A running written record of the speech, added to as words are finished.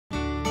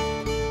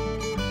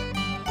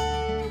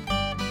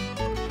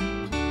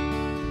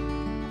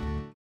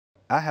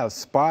I have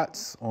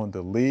spots on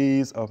the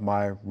leaves of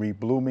my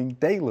reblooming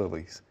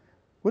daylilies.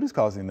 What is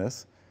causing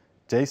this?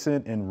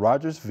 Jason in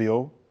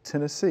Rogersville,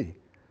 Tennessee.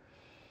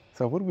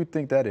 So what do we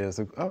think that is?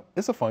 Oh,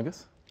 it's a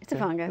fungus. It's a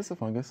fungus. It's a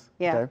fungus.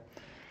 Yeah.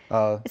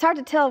 Okay. It's hard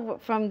to tell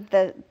from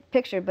the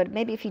picture, but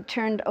maybe if he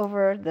turned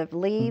over the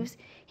leaves,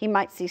 he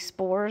might see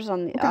spores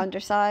on the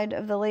underside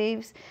of the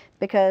leaves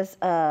because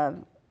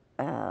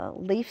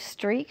leaf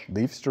streak.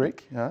 Leaf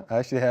streak. I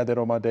actually had that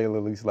on my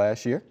daylilies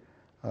last year,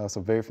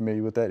 so very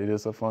familiar with that. It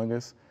is a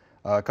fungus.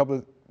 A couple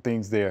of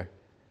things there.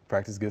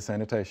 Practice good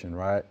sanitation,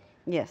 right?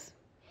 Yes.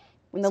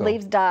 When the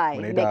leaves die,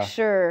 make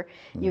sure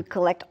you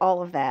collect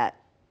all of that.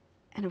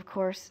 And of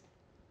course,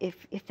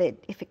 if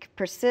it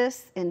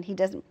persists and he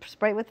doesn't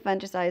spray with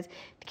fungicides,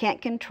 can't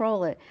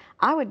control it,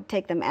 I would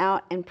take them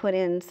out and put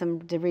in some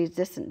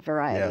resistant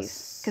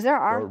varieties. Because there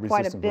are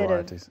quite a bit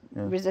of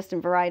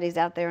resistant varieties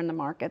out there in the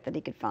market that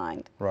he could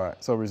find.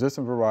 Right. So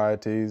resistant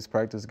varieties,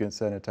 practice against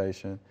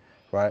sanitation,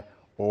 right?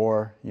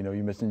 Or, you know,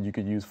 you mentioned you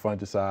could use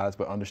fungicides,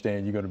 but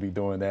understand you're going to be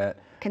doing that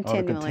on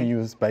a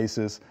continuous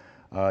basis.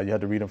 You have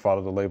to read and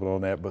follow the label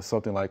on that, but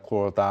something like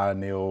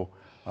chlorothianil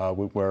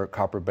would work,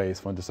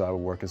 copper-based fungicide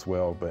would work as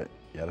well, but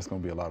yeah, that's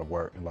going to be a lot of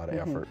work, a lot of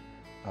effort.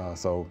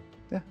 So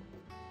yeah,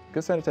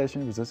 good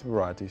sanitation, resistant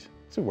varieties,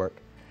 should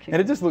work.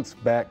 And it just looks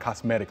bad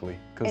cosmetically.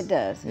 It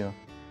does. You know,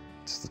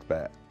 it just looks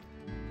bad.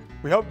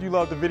 We hope you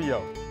loved the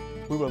video.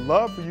 We would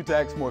love for you to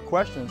ask more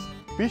questions.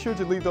 Be sure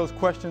to leave those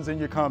questions in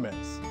your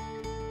comments.